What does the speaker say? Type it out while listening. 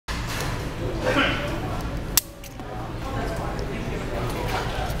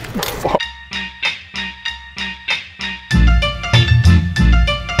Fuck.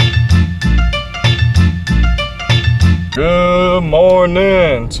 Good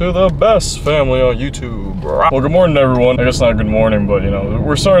morning to the best family on YouTube. Well, good morning, everyone. I guess not good morning, but you know,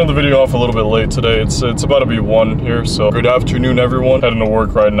 we're starting the video off a little bit late today. It's about to be 1 here, so good afternoon, everyone. Heading to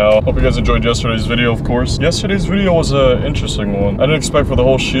work right now. Hope you guys enjoyed yesterday's video, of course. Yesterday's video was an interesting one. I didn't expect for the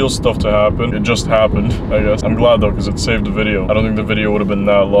whole Shield stuff to happen. It just happened, I guess. I'm glad though, because it saved the video. I don't think the video would have been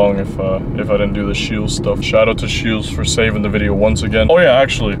that long if I didn't do the Shield stuff. Shout out to Shields for saving the video once again. Oh yeah,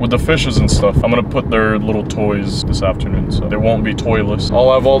 actually, with the fishes and stuff, I'm gonna put their little toys this afternoon, so they won't be toyless.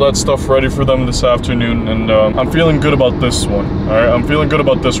 I'll have all that stuff ready for them this afternoon, and I'm feeling good about this one. All right, I'm feeling good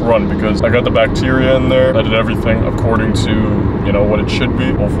about this run because I got the bacteria in there. I did everything according to, you know, what it should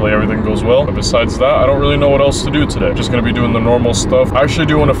be. Hopefully everything goes well. But besides that, I don't really know what else to do today. Just gonna be doing the normal stuff. I actually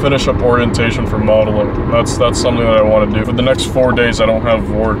do want to finish up orientation for modeling. That's something that I want to do. For the next 4 days, I don't have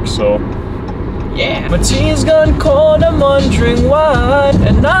work, so. Yeah. My tea's gone cold, I'm wondering why,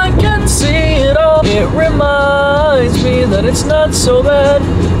 and I can see it all. It reminds me that it's not so bad,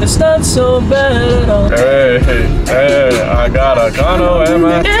 it's not so bad at all. Hey, I got a condo in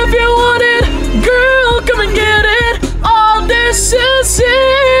my... If you want it, girl, come and get it. All this is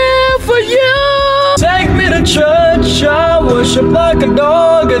here for you. Take me to church, I worship like a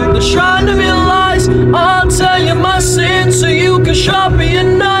dog at the shrine of your lies. I'll tell you my sins so you can sharpen your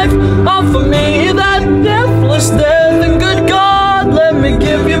knife. Offer me that deathless death, and good God, let me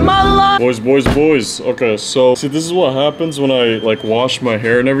give you my life. Boys. Okay, so see, this is what happens when I like wash my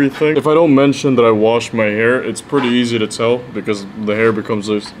hair and everything. If I don't mention that I wash my hair, it's pretty easy to tell because the hair becomes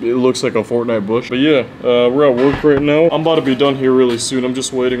it looks like a Fortnite bush. But yeah, we're at work right now. I'm about to be done here really soon. I'm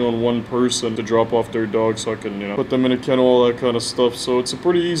just waiting on one person to drop off their dog so I can, you know, put them in a kennel, all that kind of stuff. So it's a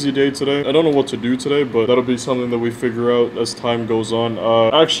pretty easy day today. I don't know what to do today, but that'll be something that we figure out as time goes on.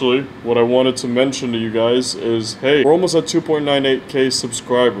 Actually, what I wanted to mention to you guys is, hey, we're almost at 2.98K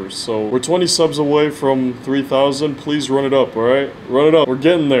subscribers. So we're 20 subs away from 3,000. Please run it up, all right? Run it up. We're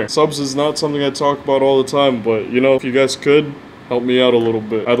getting there. Subs is not something I talk about all the time, but you know, if you guys could help me out a little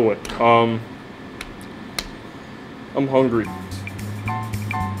bit. Either way, I'm hungry.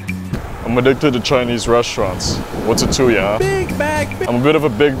 I'm addicted to Chinese restaurants. What's it to you, huh? Big back. I'm a bit of a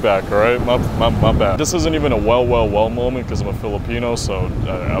big back, all right? My bad. This isn't even a well moment because I'm a Filipino, so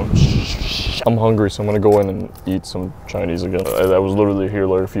I'm hungry, so I'm gonna go in and eat some Chinese again. I was literally here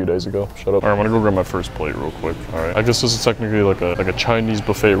like a few days ago. Shut up. All right, I'm gonna go grab my first plate real quick. All right, I guess this is technically like a Chinese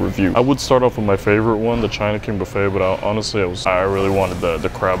buffet review. I would start off with my favorite one, the China King buffet, but honestly, I really wanted the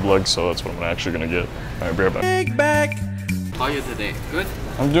crab leg, so that's what I'm actually gonna get. All right, be right back. Big back. How are you today? Good?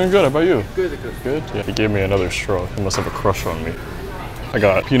 I'm doing good. How about you? Good. Good? Yeah. He gave me another straw. He must have a crush on me. I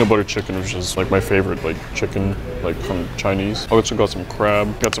got peanut butter chicken, which is like my favorite, like chicken, like from Chinese. I also got some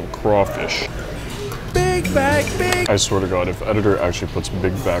crab, got some crawfish. Big back, big. I swear to God, if editor actually puts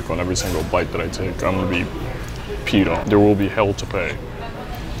big back on every single bite that I take, I'm gonna be peed on. There will be hell to pay.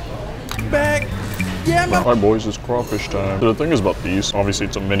 Back. Yeah, all right, boys, it's crawfish time. So the thing is about these, obviously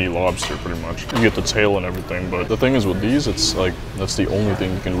it's a mini lobster pretty much. You get the tail and everything, but the thing is with these, it's like, that's the only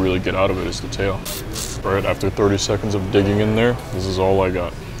thing you can really get out of it is the tail. All right, after 30 seconds of digging in there, this is all I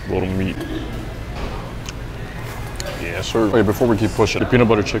got, a little meat. Yes, sir. Okay, before we keep pushing, the peanut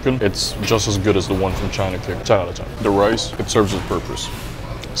butter chicken, it's just as good as the one from China King. 10 out of 10. The rice, it serves its purpose.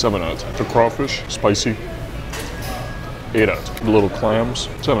 7 out of 10. The crawfish, spicy. 8 out of 10. The little clams,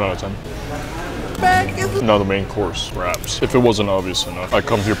 7 out of 10. Now the main course, wraps. If it wasn't obvious enough, I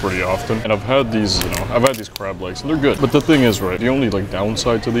come here pretty often, and I've had these, you know, I've had these crab legs, and they're good. But the thing is, right, the only like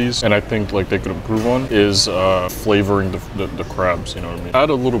downside to these, and I think like they could improve on, is flavoring the crabs, you know what I mean? Add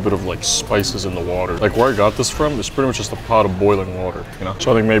a little bit of like spices in the water. Like where I got this from, it's pretty much just a pot of boiling water, you know?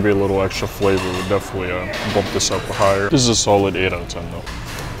 So I think maybe a little extra flavor would definitely bump this up higher. This is a solid 8 out of 10 though.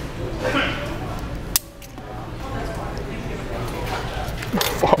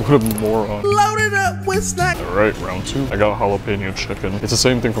 What a moron. Loaded up with snack. All right, round 2. I got jalapeno chicken. It's the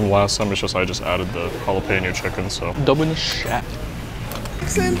same thing from last time, it's just I just added the jalapeno chicken, so double the shot.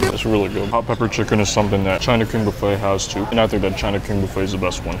 It's really good. Hot pepper chicken is something that China King buffet has too, and I think that China King buffet is the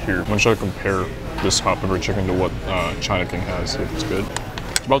best one here. I'm gonna try to compare this hot pepper chicken to what China King has, if it's good.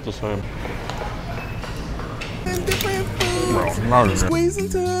 It's about the same. Bro, squeeze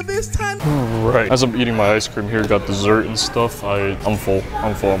into this time. Right. As I'm eating my ice cream here, got dessert and stuff, I'm full.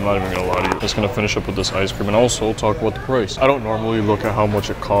 I'm not even gonna lie to you. Just gonna finish up with this ice cream and also talk about the price. I don't normally look at how much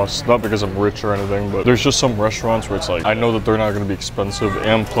it costs, not because I'm rich or anything, but there's just some restaurants where it's like, I know that they're not gonna be expensive,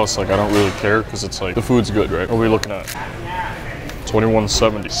 and plus like I don't really care because it's like, the food's good, right? What are we looking at?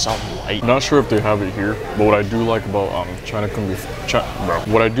 21.70. Something light. I'm not sure if they have it here, but what I do like about China King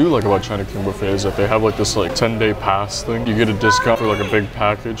Buffet is that they have like this like 10-day pass thing. You get a discount for like a big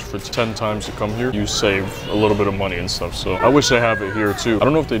package for 10 times to come here. You save a little bit of money and stuff. So I wish they have it here too. I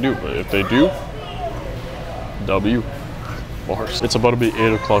don't know if they do, but if they do, W. Bars. It's about to be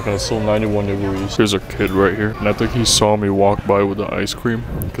 8 o'clock and it's still 91 degrees. There's a kid right here, and I think he saw me walk by with the ice cream,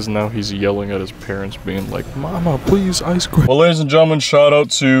 because now he's yelling at his parents, being like, "Mama, please, ice cream." Well, ladies and gentlemen, shout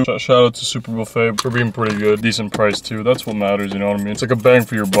out to Super Buffet for being pretty good, decent price too. That's what matters, you know what I mean? It's like a bang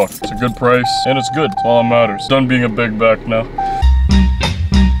for your buck. It's a good price and it's good. That's all that matters. Done being a big back now.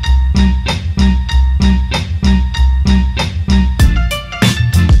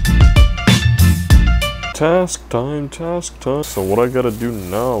 Task time. So what I gotta do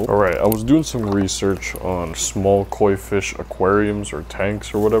now? Alright, I was doing some research on small koi fish aquariums or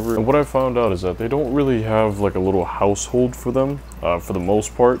tanks or whatever. And what I found out is that they don't really have like a little household for them. For the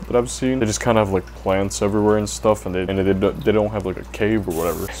most part that I've seen. They just kind of have like plants everywhere and stuff, and they don't have like a cave or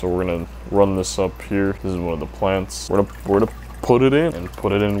whatever. So we're gonna run this up here. This is one of the plants. We're gonna put it in, and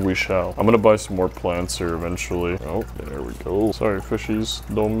put it in we shall. I'm gonna buy some more plants here eventually. Oh, there we go. Sorry, fishies.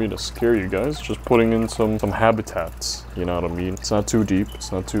 Don't mean to scare you guys. Just putting in some habitats. You know what I mean? It's not too deep.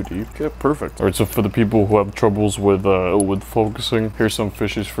 It's not too deep. Okay, perfect. All right, so for the people who have troubles with focusing, here's some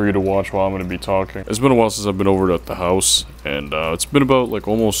fishies for you to watch while I'm gonna be talking. It's been a while since I've been over at the house, and it's been about like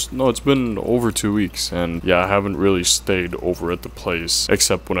it's been over 2 weeks, and yeah, I haven't really stayed over at the place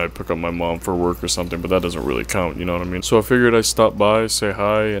except when I pick up my mom for work or something, but that doesn't really count, you know what I mean? So I figured I'd stop by, say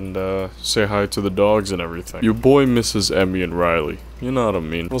hi, and say hi to the dogs and everything. Your boy misses Emmy and Riley. You know what I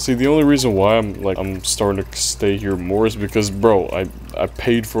mean? Well, see, the only reason why I'm starting to stay here more is because, bro, I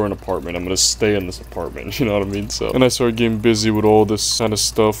paid for an apartment. I'm gonna stay in this apartment. You know what I mean? So, and I started getting busy with all this kind of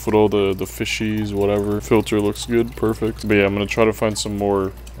stuff, with all the fishies, whatever. Filter looks good, perfect. But yeah, I'm gonna try to find some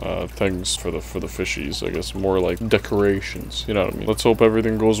more things for the fishies. I guess more like decorations. You know what I mean? Let's hope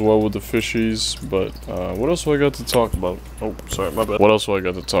everything goes well with the fishies. But what else do I got to talk about? Oh, sorry, my bad. What else do I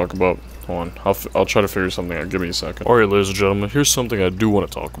got to talk about? Hold on, I'll try to figure something out. Give me a second. Alright, ladies and gentlemen, here's something I do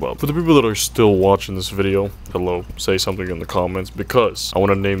want to talk about. For the people that are still watching this video, hello, say something in the comments, because I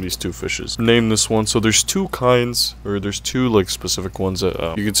want to name these two fishes. Name this one. So there's two kinds, or there's two like specific ones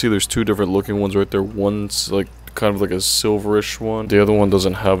that you can see there's two different looking ones right there. One's like kind of like a silverish one. The other one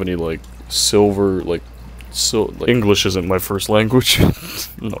doesn't have any like silver, like English isn't my first language.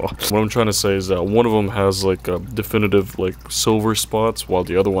 No, what I'm trying to say is that one of them has like a definitive like silver spots, while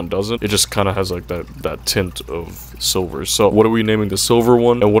the other one doesn't. It just kind of has like that tint of silver. So what are we naming the silver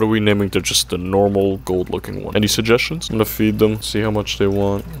one, and what are we naming to just the normal gold looking one? Any suggestions? I'm gonna feed them, see how much they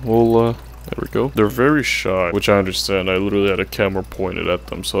want. Well, there we go. They're very shy, which I understand. I literally had a camera pointed at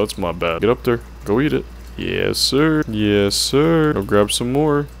them, so that's my bad. Get up there, go eat it. Yes sir, yes sir. Go grab some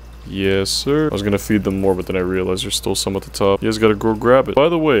more. Yes, sir. I was gonna feed them more, but then I realized there's still some at the top. You guys gotta go grab it. By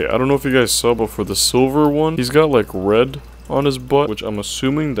the way, I don't know if you guys saw, but for the silver one, he's got like red on his butt, which I'm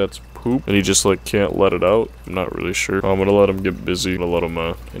assuming that's poop, and he just like can't let it out. I'm not really sure. I'm gonna let him get busy. I'm gonna let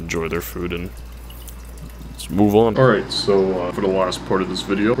him enjoy their food, and let's move on. Alright, so for the last part of this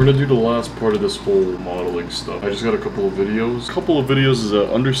video, we're gonna do the last part of this whole modeling stuff. I just got a couple of videos. A couple of videos is an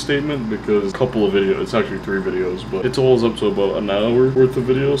understatement, because a couple of videos, it's actually 3 videos, but it's all up to about an hour worth of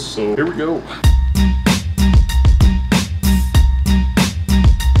videos, so here we go.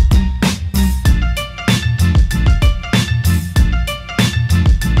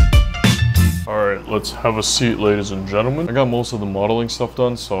 Let's have a seat, ladies and gentlemen. I got most of the modeling stuff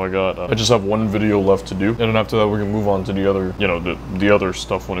done, so I just have 1 video left to do, and then after that we can move on to the other, you know, the other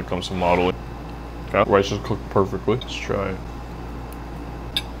stuff when it comes to modeling. Okay, rice just cooked perfectly. Let's try it.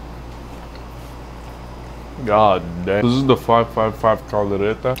 God damn. This is the 555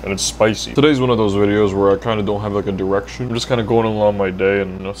 caldereta, and it's spicy. Today's one of those videos where I kind of don't have like a direction. I'm just kind of going along my day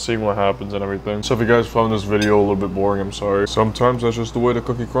and, you know, seeing what happens and everything. So if you guys found this video a little bit boring, I'm sorry. Sometimes that's just the way the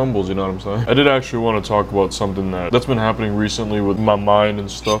cookie crumbles, you know what I'm saying? I did actually want to talk about something that's been happening recently with my mind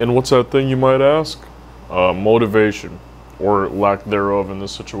and stuff. And what's that thing, you might ask? Motivation, or lack thereof in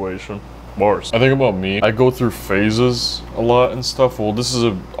this situation. Bars. I think about me, I go through phases a lot and stuff. Well,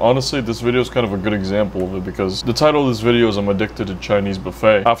 honestly, this video is kind of a good example of it, because the title of this video is I'm addicted to Chinese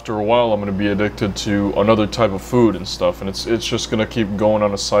buffet. After a while, I'm going to be addicted to another type of food and stuff, and it's just going to keep going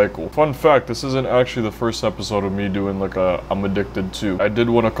on a cycle. Fun fact, this isn't actually the first episode of me doing like a I'm addicted to. I did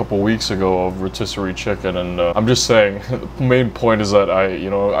one a couple weeks ago of rotisserie chicken, and I'm just saying, the main point is that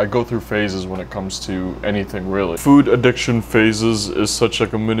I go through phases when it comes to anything really. Food addiction phases is such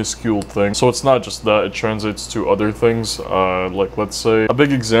like a minuscule thing. So it's not just that, it translates to other things. Like let's say a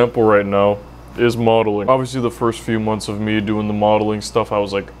big example right now is modeling. Obviously the first few months of me doing the modeling stuff, I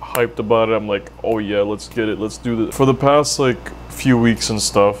was like hyped about it. I'm like, oh yeah, let's get it, let's do this. For the past like few weeks and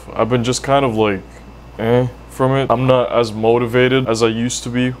stuff, I've been just kind of like from it. I'm not as motivated as I used to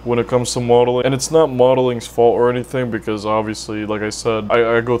be when it comes to modeling, and it's not modeling's fault or anything, because obviously, like I said,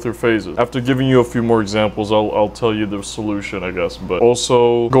 I go through phases. After giving you a few more examples, I'll tell you the solution, I guess. But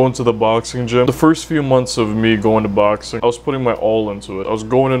also going to the boxing gym, the first few months of me going to boxing, I was putting my all into it. I was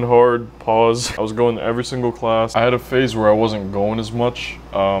going in hard, pause. I was going to every single class. I had a phase where I wasn't going as much.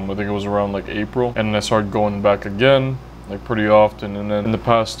 I think it was around like April, and then I started going back again, like pretty often, and then in the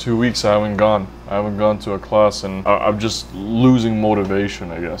past 2 weeks I haven't gone to a class, and I'm just losing motivation,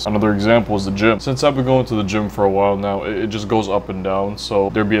 I guess. Another example is the gym. Since I've been going to the gym for a while now, it just goes up and down. So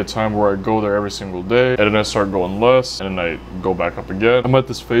there'd be a time where I go there every single day, and then I start going less, and then I go back up again. I'm at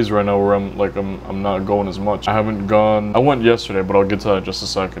this phase right now where I'm not going as much. I haven't gone. I went yesterday, but I'll get to that in just a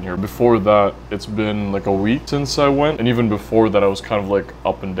second here. Before that, it's been like a week since I went, and even before that I was kind of like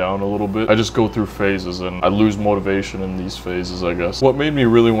up and down a little bit. I just go through phases, and I lose motivation in these phases, I guess. What made me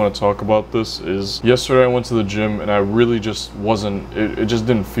really want to talk about this is yesterday I went to the gym, and I really just wasn't, it just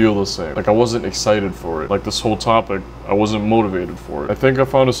didn't feel the same. Like I wasn't excited for it. Like this whole topic, I wasn't motivated for it. I think I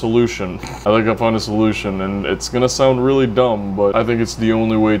found a solution. And it's gonna sound really dumb, but I think it's the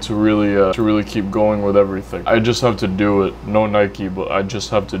only way to really keep going with everything. I just have to do it. No Nike, but I just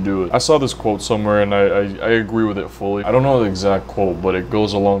have to do it. I saw this quote somewhere, and I agree with it fully. I don't know the exact quote, but it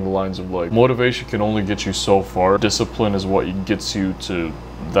goes along the lines of like, motivation can only get you so far. Discipline is what gets you to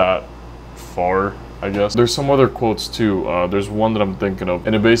that far, I guess. There's some other quotes too. There's one that I'm thinking of,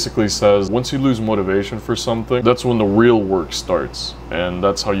 and it basically says, once you lose motivation for something, that's when the real work starts, and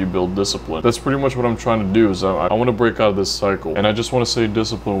that's how you build discipline. That's pretty much what I'm trying to do, is I want to break out of this cycle, and I just want to stay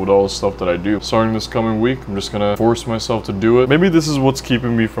disciplined with all the stuff that I do. Starting this coming week, I'm just gonna force myself to do it. Maybe this is what's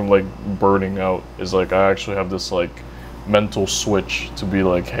keeping me from like burning out, is like I actually have this like mental switch to be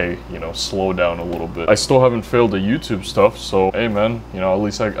like, hey, you know, slow down a little bit. I still haven't failed the YouTube stuff, so hey man, you know, at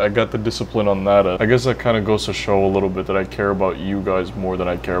least I got the discipline on that. I guess that kind of goes to show a little bit that I care about you guys more than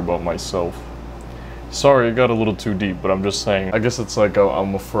I care about myself. Sorry, it got a little too deep, but I'm just saying, I guess it's like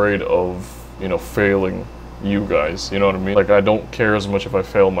I'm afraid of, you know, failing you guys, you know what I mean? Like I don't care as much if I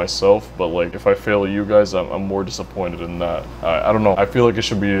fail myself, but like if I fail you guys, I'm more disappointed in that. I don't know, I feel like it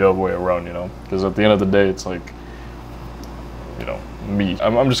should be the other way around, you know, because at the end of the day, it's like, you know, me.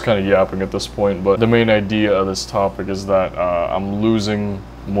 I'm just kind of yapping at this point, but the main idea of this topic is that I'm losing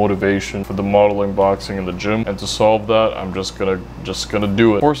motivation for the modeling, boxing, and the gym, and to solve that, I'm just gonna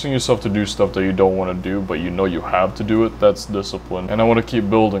do it. Forcing yourself to do stuff that you don't want to do, but you know you have to do it, that's discipline, and I want to keep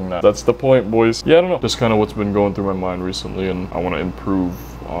building that. That's the point, boys. Yeah, I don't know, just kind of what's been going through my mind recently, and I want to improve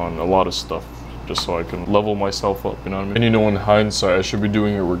on a lot of stuff, just so I can level myself up, you know what I mean? And you know, in hindsight, I should be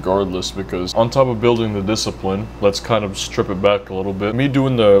doing it regardless, because on top of building the discipline, let's kind of strip it back a little bit. Me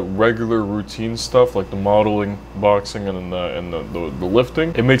doing the regular routine stuff, like the modeling, boxing, and the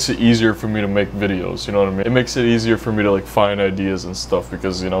lifting, it makes it easier for me to make videos, you know what I mean? It makes it easier for me to like find ideas and stuff,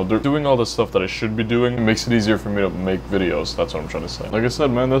 because, you know, they're doing all the stuff that I should be doing. It makes it easier for me to make videos. That's what I'm trying to say. Like I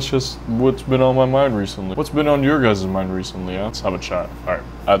said, man, that's just what's been on my mind recently. What's been on your guys' mind recently, yeah? Let's have a chat. All right,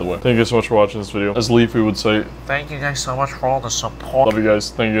 either way. Thank you so much for watching this video. As Leafy would say, thank you guys so much for all the support. Love you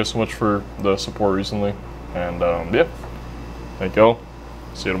guys. Thank you guys so much for the support recently. And yeah, thank y'all.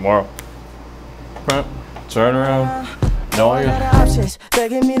 See you tomorrow. Turn around. No, I got options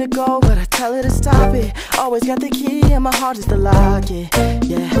begging me to go, but I tell her to stop it. Always got the key and my heart is to lock it.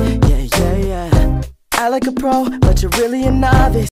 Yeah. I like a pro, but you're really a novice.